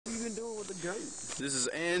even doing with the goat? This is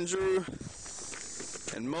Andrew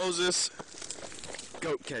and Moses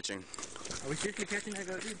goat catching. Are we seriously catching that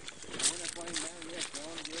goat, dude?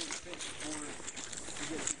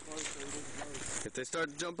 If they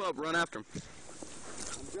start to jump up, run after them.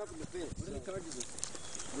 I'm jumping the fence. What are the charges of?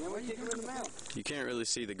 Then we kick them in the mouth. You can't really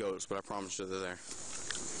see the goats, but I promise you they're there.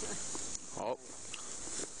 Oh.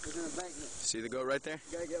 There's an embankment. See the goat right there?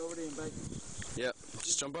 You gotta get over the embankment. Yep.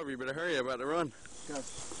 Just jump up. You better hurry. I'm about to run. Go.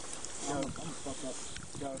 I'm fucked up.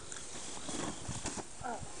 Go.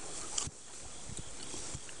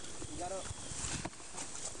 You got up.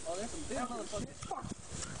 Oh, there's some big motherfuckers. Fuck.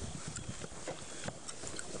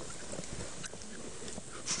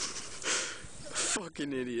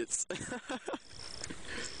 Fucking idiots.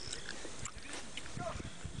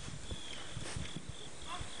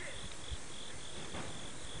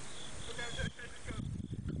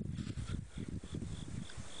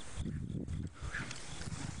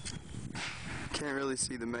 Can't really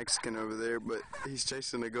see the Mexican over there, but he's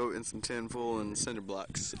chasing a goat in some tinfoil and cinder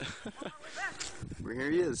blocks. But here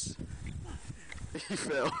he is. He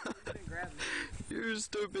fell. You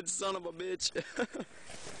stupid son of a bitch.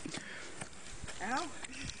 Ow!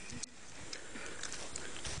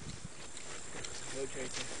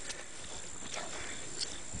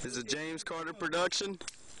 This is a James Carter production.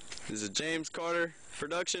 This is a James Carter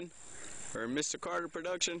production, or Mr. Carter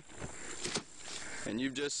production. And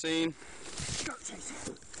you've just seen Goat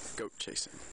chasing. goat chasing.